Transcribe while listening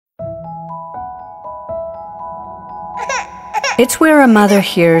It's where a mother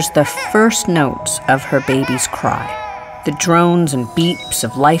hears the first notes of her baby's cry. The drones and beeps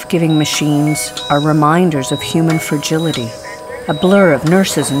of life-giving machines are reminders of human fragility. A blur of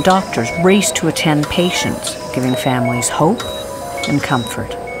nurses and doctors race to attend patients, giving families hope and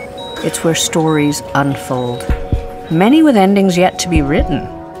comfort. It's where stories unfold, many with endings yet to be written.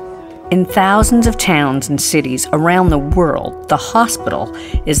 In thousands of towns and cities around the world, the hospital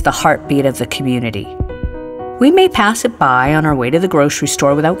is the heartbeat of the community. We may pass it by on our way to the grocery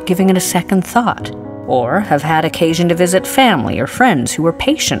store without giving it a second thought, or have had occasion to visit family or friends who are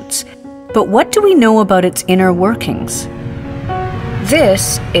patients. But what do we know about its inner workings?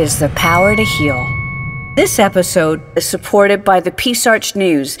 This is The Power to Heal. This episode is supported by the Peace Arch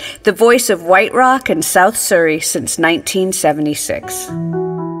News, the voice of White Rock and South Surrey since 1976.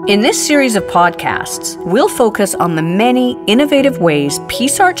 In this series of podcasts, we'll focus on the many innovative ways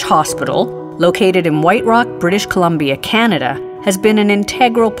Peace Arch Hospital, located in White Rock, British Columbia, Canada, has been an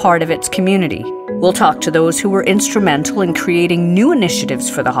integral part of its community. We'll talk to those who were instrumental in creating new initiatives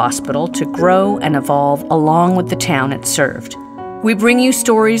for the hospital to grow and evolve along with the town it served. We bring you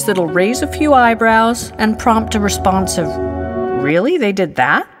stories that'll raise a few eyebrows and prompt a response of, really, they did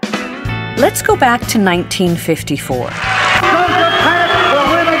that? Let's go back to 1954.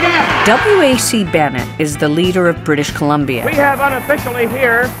 W.A.C. Bennett is the leader of British Columbia. We have unofficially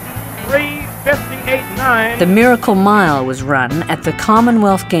here 3:58.9. The Miracle Mile was run at the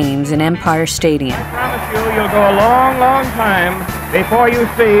Commonwealth Games in Empire Stadium. I promise you'll go a long, long time before you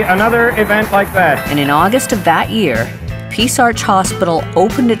see another event like that. And in August of that year, Peace Arch Hospital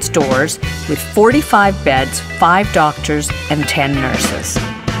opened its doors with 45 beds, 5 doctors, and 10 nurses.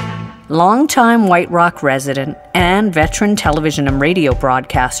 Longtime White Rock resident and veteran television and radio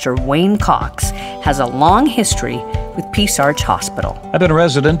broadcaster Wayne Cox has a long history with Peace Arch Hospital. I've been a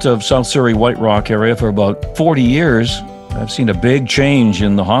resident of South Surrey, White Rock area for about 40 years. I've seen a big change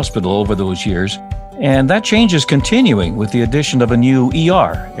in the hospital over those years. And that change is continuing with the addition of a new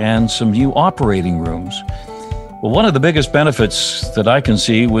ER and some new operating rooms. Well, one of the biggest benefits that I can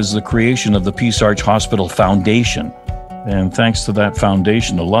see was the creation of the Peace Arch Hospital Foundation. And thanks to that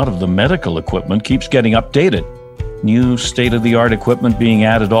foundation, a lot of the medical equipment keeps getting updated. New state-of-the-art equipment being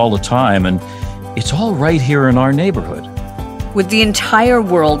added all the time, and it's all right here in our neighborhood. With the entire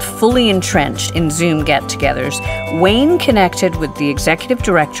world fully entrenched in Zoom get-togethers, Wayne connected with the executive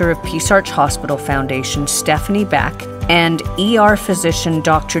director of Peace Arch Hospital Foundation, Stephanie Beck, and ER physician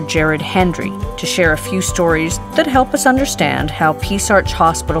Dr. Jerrod Hendry to share a few stories that help us understand how Peace Arch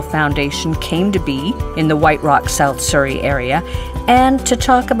Hospital Foundation came to be in the White Rock, South Surrey area, and to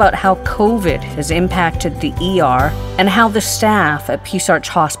talk about how COVID has impacted the ER and how the staff at Peace Arch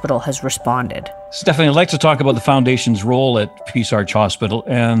Hospital has responded. Stephanie, I'd like to talk about the foundation's role at Peace Arch Hospital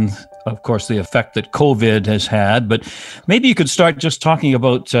and, of course, the effect that COVID has had. But maybe you could start just talking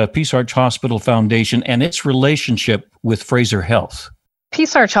about Peace Arch Hospital Foundation and its relationship with Fraser Health.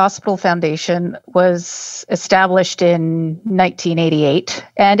 Peace Arch Hospital Foundation was established in 1988,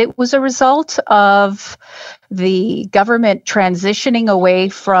 and it was a result of the government transitioning away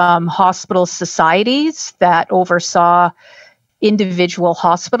from hospital societies that oversaw individual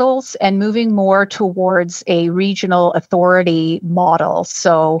hospitals and moving more towards a regional authority model.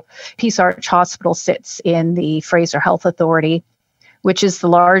 So Peace Arch Hospital sits in the Fraser Health Authority, which is the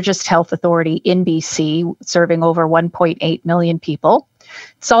largest health authority in BC, serving over 1.8 million people.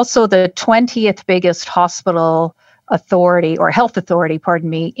 It's also the 20th biggest hospital authority, or health authority,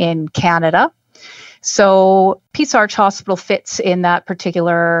 in Canada. So Peace Arch Hospital fits in that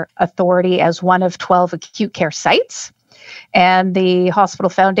particular authority as one of 12 acute care sites. And the Hospital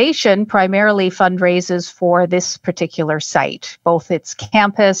Foundation primarily fundraises for this particular site, both its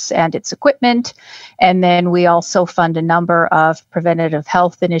campus and its equipment. And then we also fund a number of preventative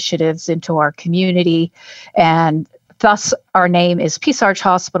health initiatives into our community. And thus, our name is Peace Arch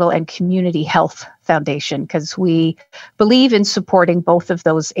Hospital and Community Health Foundation, because we believe in supporting both of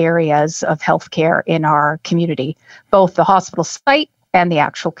those areas of healthcare in our community, both the hospital site and the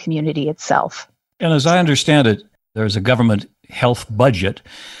actual community itself. And as I understand it, there's a government health budget,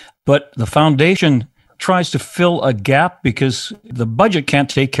 but the foundation tries to fill a gap because the budget can't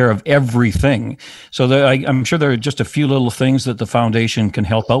take care of everything. So I'm sure there are just a few little things that the foundation can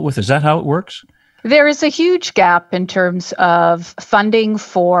help out with. Is that how it works? There is a huge gap in terms of funding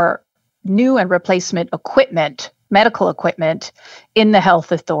for new and replacement equipment, medical equipment in the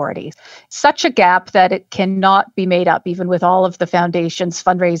health authorities. Such a gap that it cannot be made up, even with all of the foundation's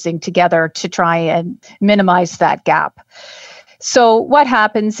fundraising together to try and minimize that gap. So what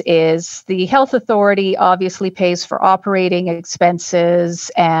happens is the health authority obviously pays for operating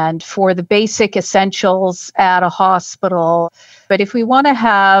expenses and for the basic essentials at a hospital. But if we want to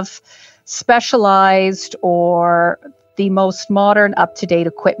have specialized or the most modern, up-to-date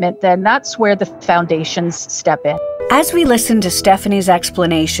equipment, then that's where the foundations step in. As we listen to Stephanie's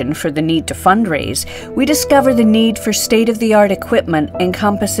explanation for the need to fundraise, we discover the need for state-of-the-art equipment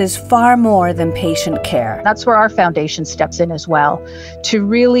encompasses far more than patient care. That's where our foundation steps in as well, to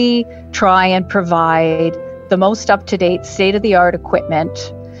really try and provide the most up-to-date, state-of-the-art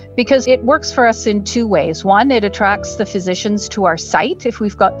equipment, because it works for us in two ways. One, it attracts the physicians to our site if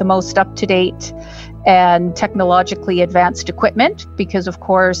we've got the most up-to-date and technologically advanced equipment, because of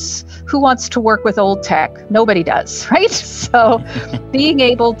course, who wants to work with old tech? Nobody does, right? So being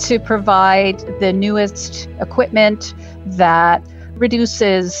able to provide the newest equipment that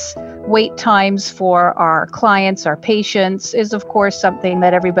reduces wait times for our clients, our patients, is of course something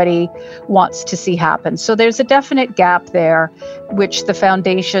that everybody wants to see happen. So there's a definite gap there, which the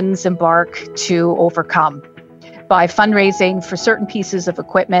foundations embark to overcome by fundraising for certain pieces of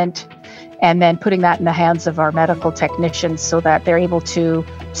equipment and then putting that in the hands of our medical technicians so that they're able to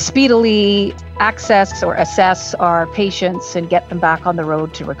speedily access or assess our patients and get them back on the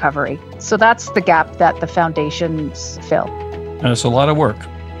road to recovery. So that's the gap that the foundations fill. And it's a lot of work.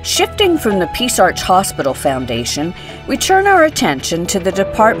 Shifting from the Peace Arch Hospital Foundation, we turn our attention to the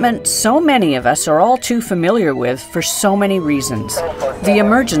department so many of us are all too familiar with for so many reasons, the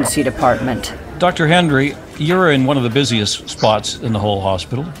emergency department. Dr. Hendry, you're in one of the busiest spots in the whole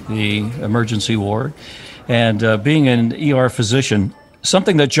hospital, the emergency ward. And being an ER physician,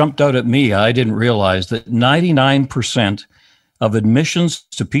 something that jumped out at me, I didn't realize that 99% of admissions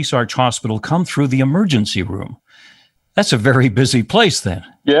to Peace Arch Hospital come through the emergency room. That's a very busy place then.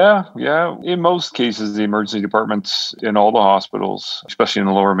 Yeah. In most cases, the emergency departments in all the hospitals, especially in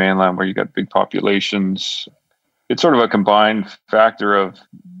the Lower Mainland where you got big populations, it's sort of a combined factor of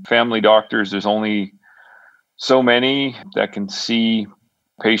family doctors. There's only so many that can see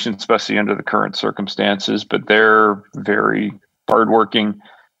patients, especially under the current circumstances, but they're very hardworking.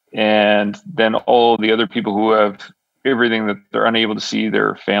 And then all the other people who have everything that they're unable to see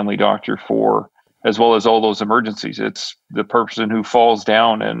their family doctor for, as well as all those emergencies. It's the person who falls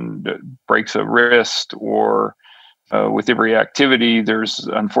down and breaks a wrist, or with every activity, there's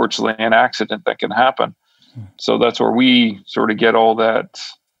unfortunately an accident that can happen. So that's where we sort of get all that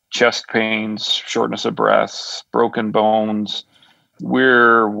chest pains, shortness of breath, broken bones.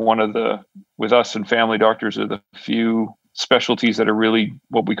 We're one of the, with us and family doctors, are the few specialties that are really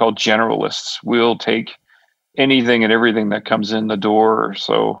what we call generalists. We'll take anything and everything that comes in the door.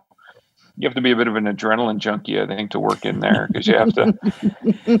 So you have to be a bit of an adrenaline junkie, I think, to work in there, because you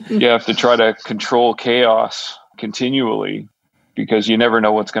have to try to control chaos continually, because you never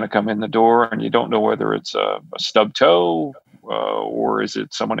know what's going to come in the door, and you don't know whether it's a stub toe or is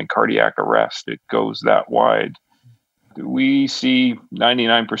it someone in cardiac arrest. It goes that wide. We see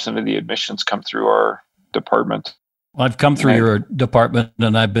 99% of the admissions come through our department. I've come through your department,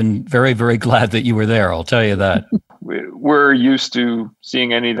 and I've been very, very glad that you were there. I'll tell you that. We're used to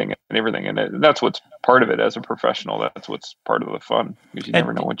seeing anything and everything, and that's what's part of it as a professional. That's what's part of the fun, because you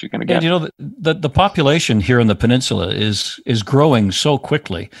never know what you're going to get. And you know, the population here in the peninsula is growing so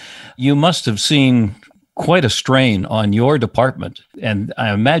quickly. You must have seen quite a strain on your department, and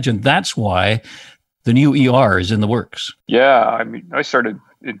I imagine that's why the new ER is in the works. Yeah, I mean, I started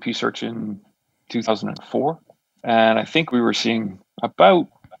in Peace Arch in 2004, and I think we were seeing about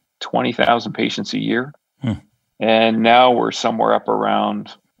 20,000 patients a year. And now we're somewhere up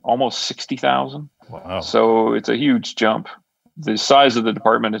around almost 60,000. Wow. So it's a huge jump. The size of the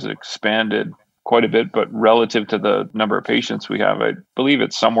department has expanded quite a bit, but relative to the number of patients we have, I believe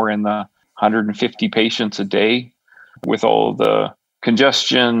it's somewhere in the 150 patients a day. With all the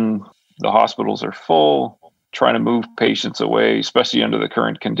congestion, the hospitals are full, trying to move patients away, especially under the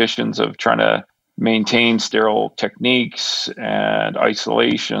current conditions of trying to maintain sterile techniques and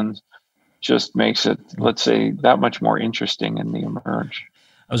isolation. Just makes it, let's say, that much more interesting in the emerge.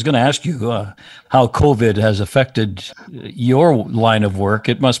 I was going to ask you how COVID has affected your line of work.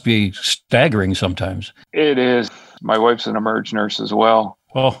 It must be staggering sometimes. It is. My wife's an emerge nurse as well.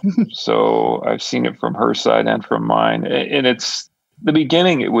 Oh. So I've seen it from her side and from mine. And it's the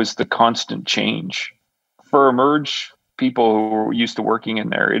beginning, it was the constant change. For emerge people who were used to working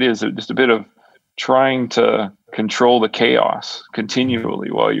in there, it is just a bit of trying to control the chaos continually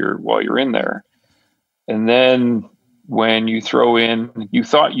while you're in there. And then when you throw in, you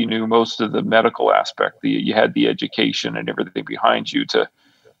thought you knew most of the medical aspect, you had the education and everything behind you to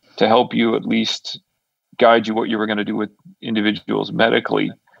help you at least guide you what you were going to do with individuals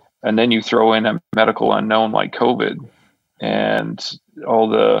medically. And then you throw in a medical unknown like COVID and all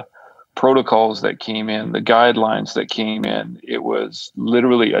the protocols that came in, the guidelines that came in. It was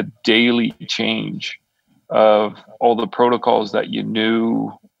literally a daily change of all the protocols that you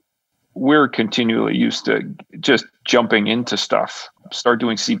knew. We're continually used to just jumping into stuff, start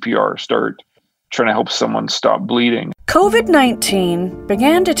doing CPR, start trying to help someone stop bleeding. COVID-19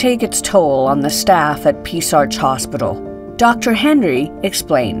 began to take its toll on the staff at Peace Arch Hospital. Dr. Hendry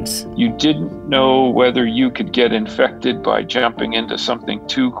explains. You didn't know whether you could get infected by jumping into something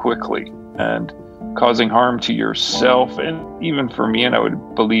too quickly and causing harm to yourself. And even for me, and I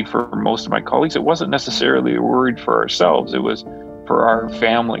would believe for most of my colleagues, it wasn't necessarily worried for ourselves. It was for our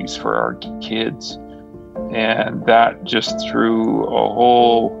families, for our kids. And that just threw a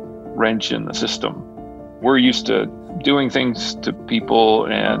whole wrench in the system. We're used to doing things to people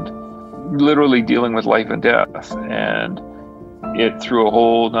and literally dealing with life and death. And it threw a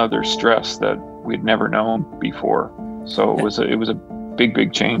whole nother stress that we'd never known before. So it was a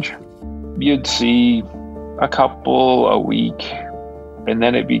big change. You'd see a couple a week, and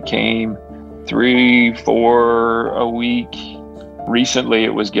then it became 3, 4 a week. Recently,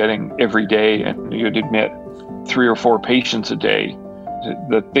 it was getting every day, and you'd admit 3 or 4 patients a day.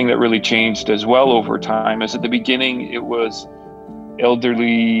 The thing that really changed as well over time is at the beginning, it was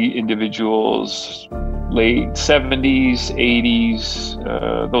elderly individuals, late 70s, 80s,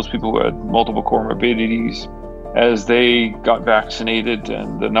 those people who had multiple comorbidities. As they got vaccinated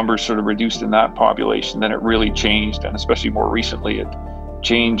and the numbers sort of reduced in that population, then it really changed. And especially more recently, it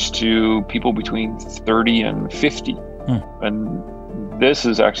changed to people between 30 and 50. And this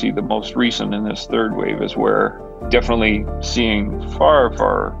is actually the most recent in this third wave, is where definitely seeing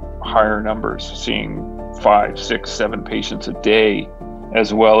far higher numbers, seeing 5, 6, 7 patients a day,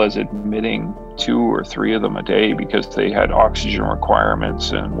 as well as admitting 2 or 3 of them a day because they had oxygen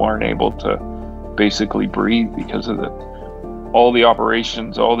requirements and weren't able to basically breathe because of all the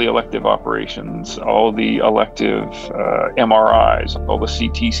operations, all the elective operations, all the elective MRIs, all the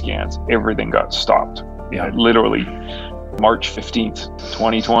CT scans, everything got stopped. Literally March 15th,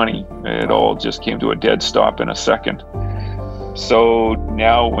 2020, it all just came to a dead stop in a second. So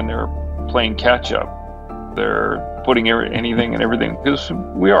now when they're playing catch up, they're putting anything and everything, because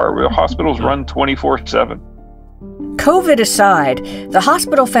hospitals run 24/7. COVID aside, the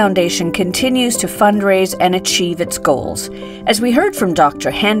Hospital Foundation continues to fundraise and achieve its goals. As we heard from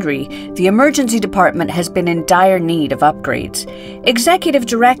Dr. Hendry, the emergency department has been in dire need of upgrades. Executive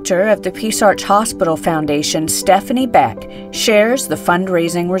Director of the Peace Arch Hospital Foundation, Stephanie Beck, shares the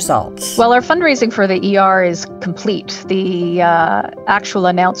fundraising results. Well, our fundraising for the ER is complete. The actual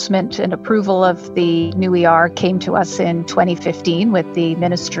announcement and approval of the new ER came to us in 2015 with the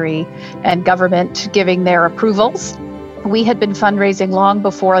ministry and government giving their approvals. We had been fundraising long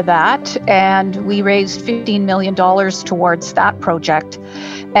before that, and we raised $15 million towards that project.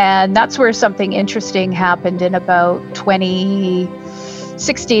 And that's where something interesting happened in about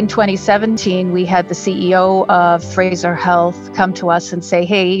 2016, 2017. We had the CEO of Fraser Health come to us and say,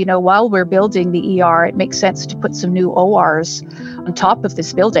 hey, while we're building the ER, it makes sense to put some new ORs on top of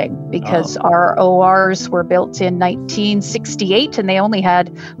this building, because our ORs were built in 1968 and they only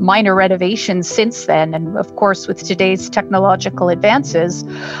had minor renovations since then. And of course, with today's technological advances,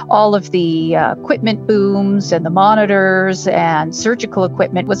 all of the equipment booms and the monitors and surgical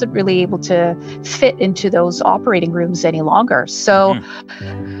equipment wasn't really able to fit into those operating rooms any longer. So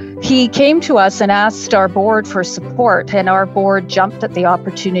he came to us and asked our board for support, and our board jumped at the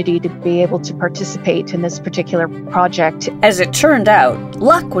opportunity to be able to participate in this particular project. As it turned out,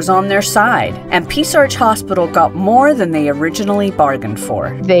 luck was on their side, and Peace Arch Hospital got more than they originally bargained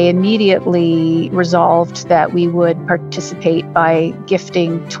for. They immediately resolved that we would participate by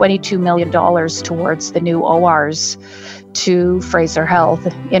gifting $22 million towards the new ORs to Fraser Health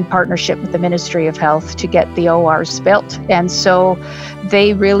in partnership with the Ministry of Health to get the ORs built. And so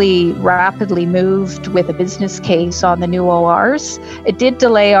they really rapidly moved with a business case on the new ORs. It did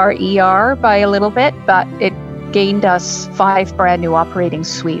delay our ER by a little bit, but it gained us 5 brand new operating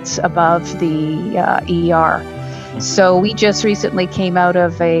suites above the ER. So we just recently came out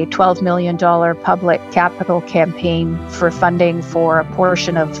of a $12 million public capital campaign for funding for a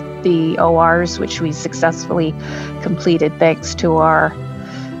portion of the ORs, which we successfully completed thanks to our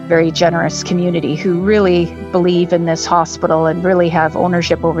very generous community who really believe in this hospital and really have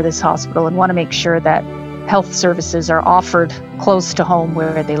ownership over this hospital and want to make sure that health services are offered close to home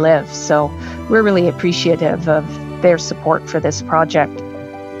where they live. So we're really appreciative of their support for this project.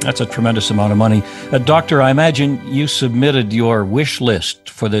 That's a tremendous amount of money. Doctor, I imagine you submitted your wish list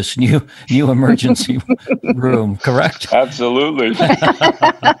for this new emergency room, correct? Absolutely.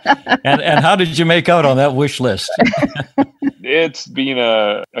 And how did you make out on that wish list? It's been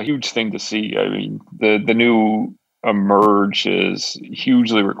a huge thing to see. I mean, the new emerge is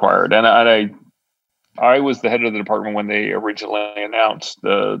hugely required. And I was the head of the department when they originally announced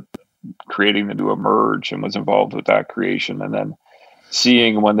creating the new emerge and was involved with that creation. And then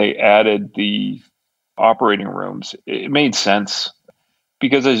seeing when they added the operating rooms, it made sense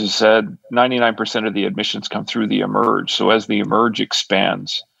because, as you said, 99% of the admissions come through the emerge. So as the emerge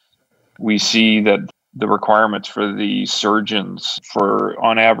expands, we see that the requirements for the surgeons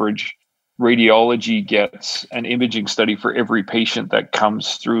on average, radiology gets an imaging study for every patient that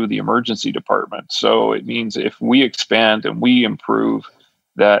comes through the emergency department. So it means if we expand and we improve,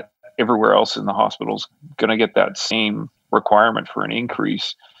 that everywhere else in the hospital is going to get that same requirement for an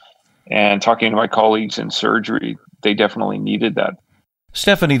increase. And talking to my colleagues in surgery, they definitely needed that.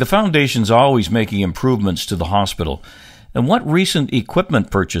 Stephanie, the foundation's always making improvements to the hospital. And what recent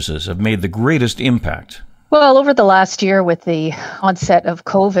equipment purchases have made the greatest impact? Well, over the last year with the onset of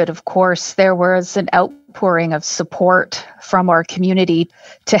COVID, of course, there was an outpouring of support from our community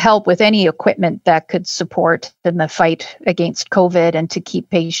to help with any equipment that could support in the fight against COVID and to keep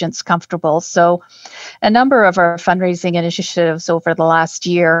patients comfortable. So a number of our fundraising initiatives over the last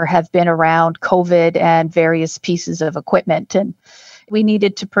year have been around COVID and various pieces of equipment. And we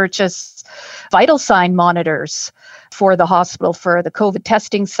needed to purchase vital sign monitors for the hospital, for the COVID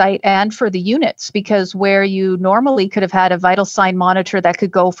testing site, and for the units, because where you normally could have had a vital sign monitor that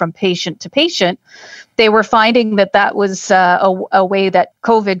could go from patient to patient, they were finding that was a way that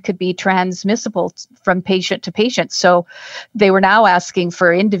COVID could be transmissible from patient to patient. So they were now asking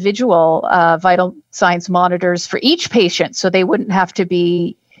for individual vital signs monitors for each patient, so they wouldn't have to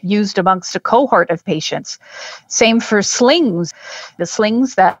be used amongst a cohort of patients. Same for slings. The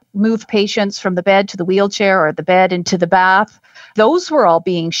slings that moved patients from the bed to the wheelchair or the bed into the bath, those were all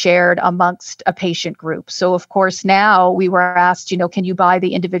being shared amongst a patient group. So of course now we were asked, can you buy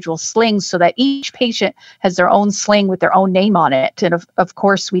the individual slings so that each patient has their own sling with their own name on it? And of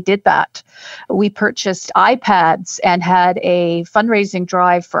course we did that. We purchased iPads and had a fundraising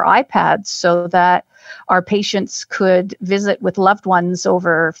drive for iPads so that our patients could visit with loved ones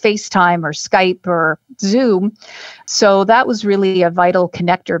over FaceTime or Skype or Zoom. So that was really a vital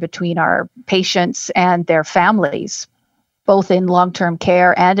connector between our patients and their families, both in long-term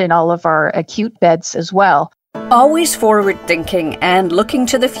care and in all of our acute beds as well. Always forward-thinking and looking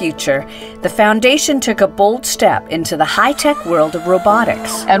to the future, the foundation took a bold step into the high-tech world of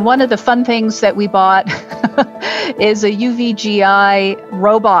robotics. And one of the fun things that we bought is a UVGI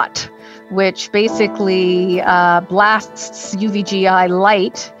robot, which basically blasts UVGI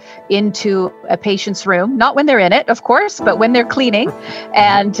light into a patient's room, not when they're in it, of course, but when they're cleaning.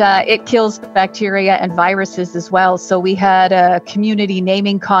 And it kills bacteria and viruses as well. So we had a community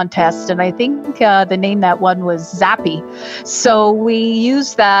naming contest, and I think the name that one was Zappy. So we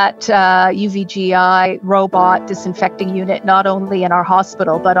used that UVGI robot disinfecting unit not only in our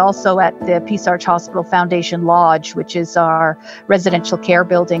hospital, but also at the Peace Arch Hospital Foundation Lodge, which is our residential care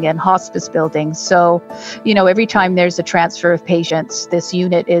building and hospice building. So, every time there's a transfer of patients, this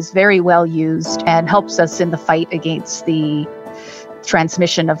unit is very well used and helps us in the fight against the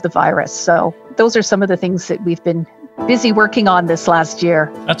transmission of the virus. So those are some of the things that we've been busy working on this last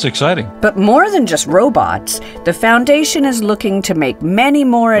year. That's exciting. But more than just robots, the foundation is looking to make many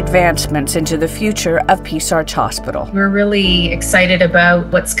more advancements into the future of Peace Arch Hospital. We're really excited about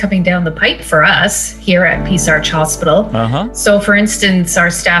what's coming down the pipe for us here at Peace Arch Hospital. So for instance,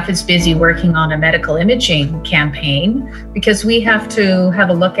 our staff is busy working on a medical imaging campaign because we have to have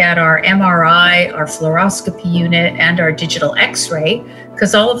a look at our MRI, our fluoroscopy unit, and our digital X-ray,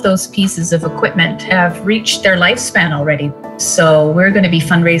 because all of those pieces of equipment have reached their lifespan already. So we're going to be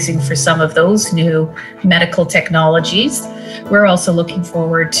fundraising for some of those new medical technologies. We're also looking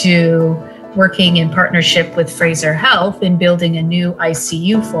forward to working in partnership with Fraser Health in building a new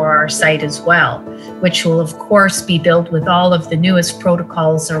ICU for our site as well, which will of course be built with all of the newest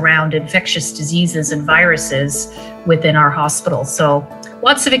protocols around infectious diseases and viruses within our hospital. So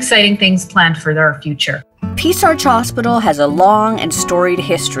lots of exciting things planned for our future. Peace Arch Hospital has a long and storied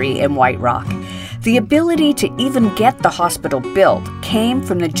history in White Rock. The ability to even get the hospital built came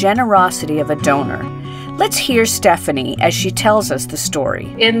from the generosity of a donor. Let's hear Stephanie as she tells us the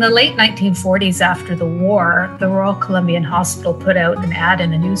story. In the late 1940s, after the war, the Royal Columbian Hospital put out an ad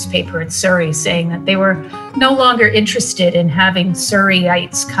in a newspaper in Surrey saying that they were no longer interested in having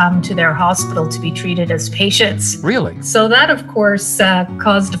Surreyites come to their hospital to be treated as patients. Really? So that, of course,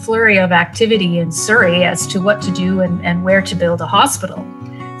 caused a flurry of activity in Surrey as to what to do and where to build a hospital.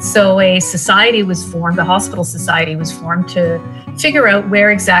 So a society was formed, a hospital society was formed to figure out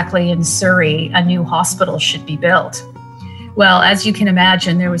where exactly in Surrey a new hospital should be built. Well, as you can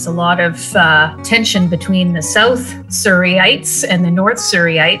imagine, there was a lot of tension between the South Surreyites and the North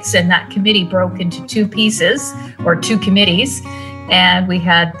Surreyites, and that committee broke into two pieces, or two committees. And we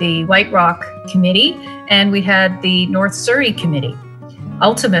had the White Rock Committee and we had the North Surrey Committee.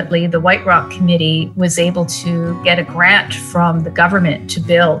 Ultimately, the White Rock Committee was able to get a grant from the government to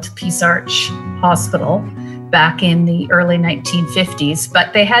build Peace Arch Hospital back in the early 1950s,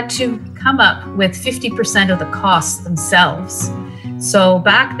 but they had to come up with 50% of the costs themselves. So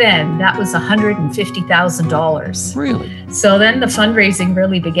back then, that was $150,000. Really? So then the fundraising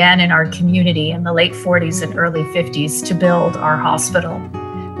really began in our community in the late 40s and early 50s to build our hospital.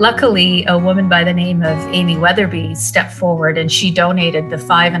 Luckily, a woman by the name of Amy Weatherby stepped forward and she donated the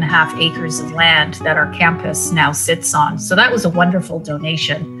 5.5 acres of land that our campus now sits on. So that was a wonderful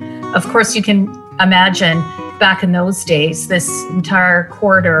donation. Of course, you can imagine back in those days, this entire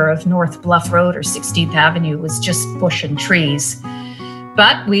corridor of North Bluff Road or 16th Avenue was just bush and trees.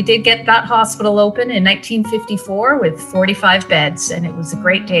 But we did get that hospital open in 1954 with 45 beds, and it was a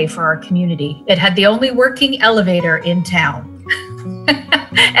great day for our community. It had the only working elevator in town.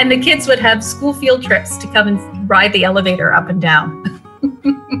 And the kids would have school field trips to come and ride the elevator up and down.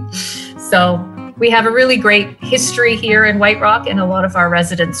 So we have a really great history here in White Rock, and a lot of our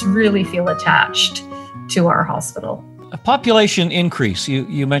residents really feel attached to our hospital. A population increase,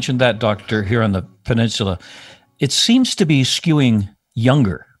 you mentioned that, Doctor, here on the peninsula. It seems to be skewing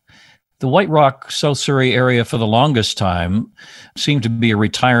younger. The White Rock, South Surrey area for the longest time seemed to be a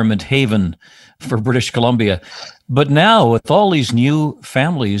retirement haven for British Columbia. But now, with all these new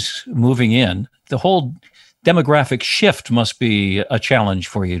families moving in, the whole demographic shift must be a challenge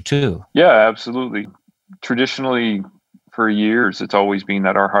for you too. Yeah, absolutely. Traditionally, for years, it's always been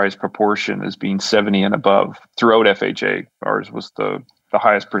that our highest proportion is being 70 and above throughout FHA. Ours was the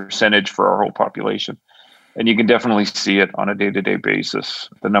highest percentage for our whole population. And you can definitely see it on a day-to-day basis.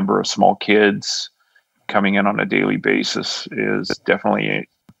 The number of small kids coming in on a daily basis is definitely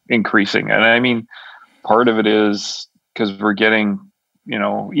increasing. And I mean, part of it is because we're getting,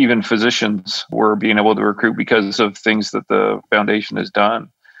 even physicians we're being able to recruit because of things that the foundation has done.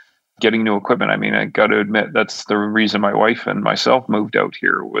 Getting new equipment. I mean, I got to admit, that's the reason my wife and myself moved out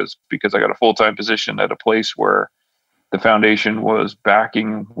here, was because I got a full-time position at a place where the foundation was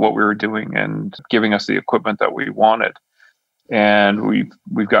backing what we were doing and giving us the equipment that we wanted. And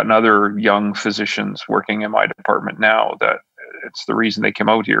we've gotten other young physicians working in my department now that it's the reason they came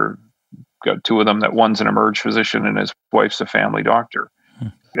out here. Got two of them, that one's an emerge physician and his wife's a family doctor.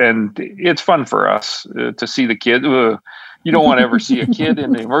 And it's fun for us to see the kid. You don't want to ever see a kid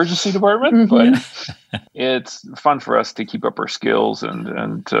in the emergency department, but it's fun for us to keep up our skills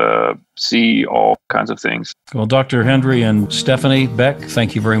and see all kinds of things. Well, Dr. Hendry and Stephanie Beck,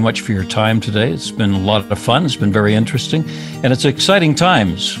 thank you very much for your time today. It's been a lot of fun. It's been very interesting. And it's exciting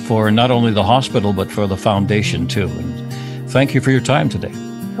times for not only the hospital, but for the foundation too. And thank you for your time today.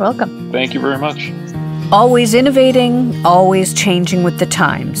 You're welcome. Thank you very much. Always innovating, always changing with the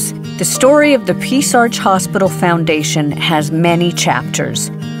times. The story of the Peace Arch Hospital Foundation has many chapters.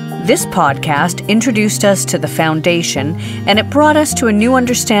 This podcast introduced us to the foundation, and it brought us to a new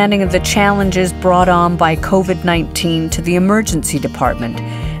understanding of the challenges brought on by COVID-19 to the emergency department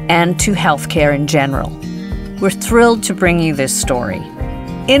and to healthcare in general. We're thrilled to bring you this story.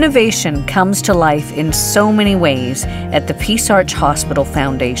 Innovation comes to life in so many ways at the Peace Arch Hospital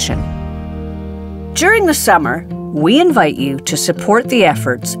Foundation. During the summer, we invite you to support the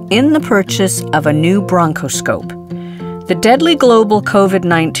efforts in the purchase of a new bronchoscope. The deadly global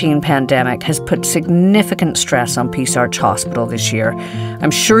COVID-19 pandemic has put significant stress on Peace Arch Hospital this year.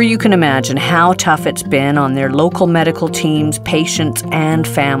 I'm sure you can imagine how tough it's been on their local medical teams, patients, and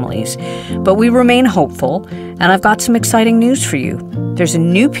families. But we remain hopeful, and I've got some exciting news for you. There's a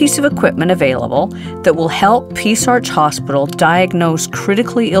new piece of equipment available that will help Peace Arch Hospital diagnose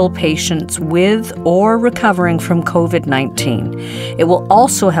critically ill patients with or recovering from COVID-19. It will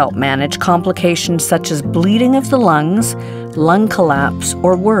also help manage complications such as bleeding of the lungs, lung collapse,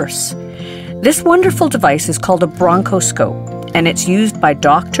 or worse. This wonderful device is called a bronchoscope, and it's used by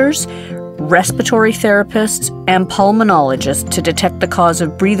doctors, respiratory therapists, and pulmonologists to detect the cause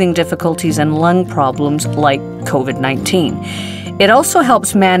of breathing difficulties and lung problems like COVID-19. It also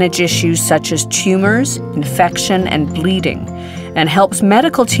helps manage issues such as tumors, infection, and bleeding, and helps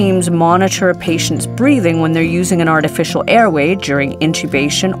medical teams monitor a patient's breathing when they're using an artificial airway during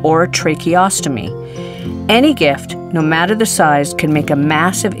intubation or tracheostomy. Any gift, no matter the size, can make a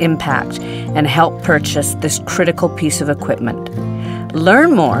massive impact and help purchase this critical piece of equipment.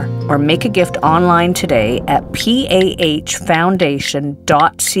 Learn more or make a gift online today at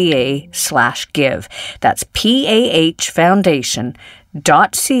pahfoundation.ca/give. That's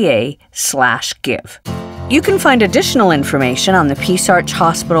pahfoundation.ca/give. You can find additional information on the Peace Arch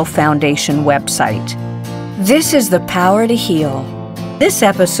Hospital Foundation website. This is the power to heal. This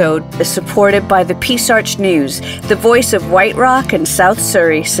episode is supported by the Peace Arch News, the voice of White Rock and South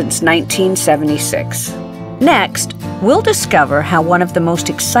Surrey since 1976. Next, we'll discover how one of the most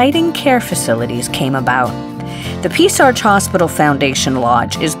exciting care facilities came about. The Peace Arch Hospital Foundation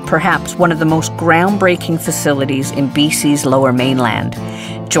Lodge is perhaps one of the most groundbreaking facilities in BC's Lower Mainland.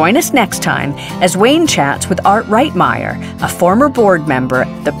 Join us next time as Wayne chats with Art Reitmeyer, a former board member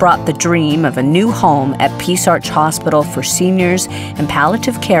that brought the dream of a new home at Peace Arch Hospital for seniors and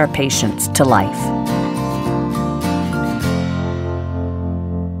palliative care patients to life.